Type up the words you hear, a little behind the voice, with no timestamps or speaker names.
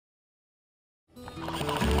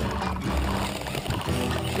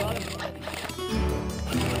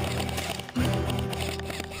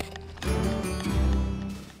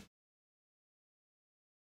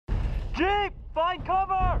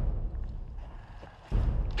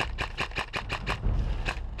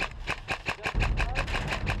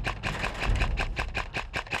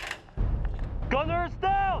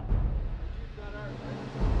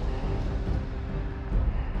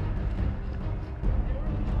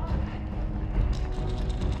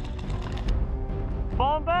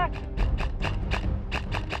come back.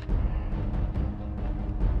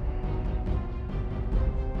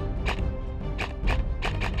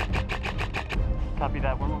 Copy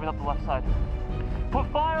that, we're moving up the left side.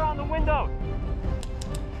 Put fire on the windows!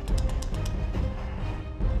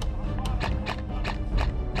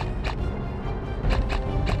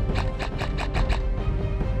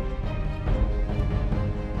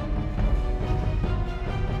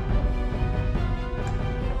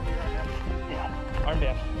 Yeah, arm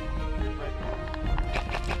down.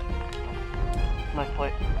 Nice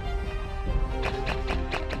plate.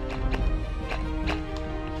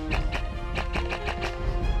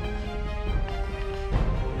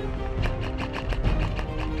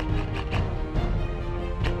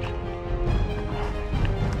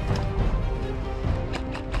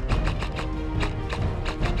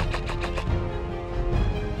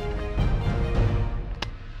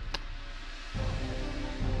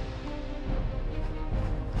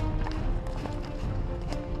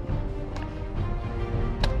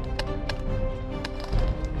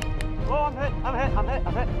 Oh, I'm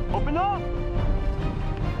hit. Open up!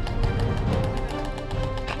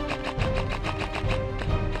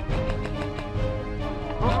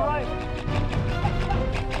 Move right.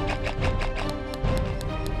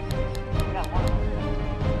 Got one.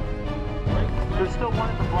 There's still one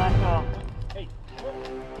in the black, Hey.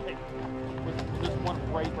 There's one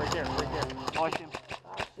right there. Oh, I see him.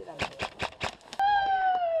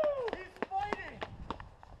 He's fighting!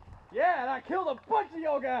 Yeah, and I killed a bunch of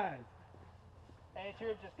y'all guys! Hey,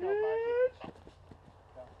 Trip just killed Marky.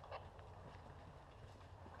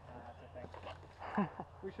 That's a thing.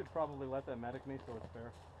 We should probably let that medic me so it's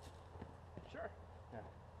fair. Sure. Yeah.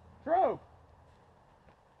 True!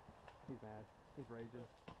 He's mad. He's raging.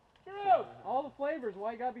 True! All the flavors,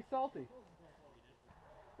 why you gotta be salty?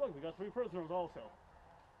 Look, we got 3 prisoners also.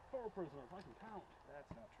 4 prisoners, I can count.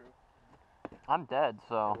 That's not true. I'm dead,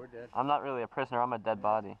 so We're dead. I'm not really a prisoner, I'm a dead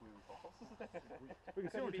body. We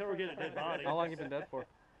can still interrogate a dead body. How long have you been dead for? A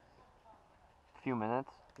few minutes.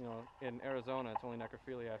 You know, in Arizona, it's only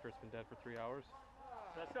necrophilia after it's been dead for 3 hours.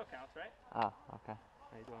 So that still counts, right? Oh, okay.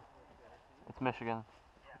 How you doing? It's Michigan.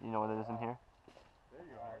 You know what it is in here? There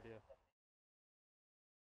you go. No idea.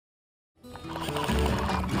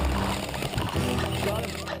 Got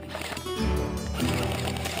him.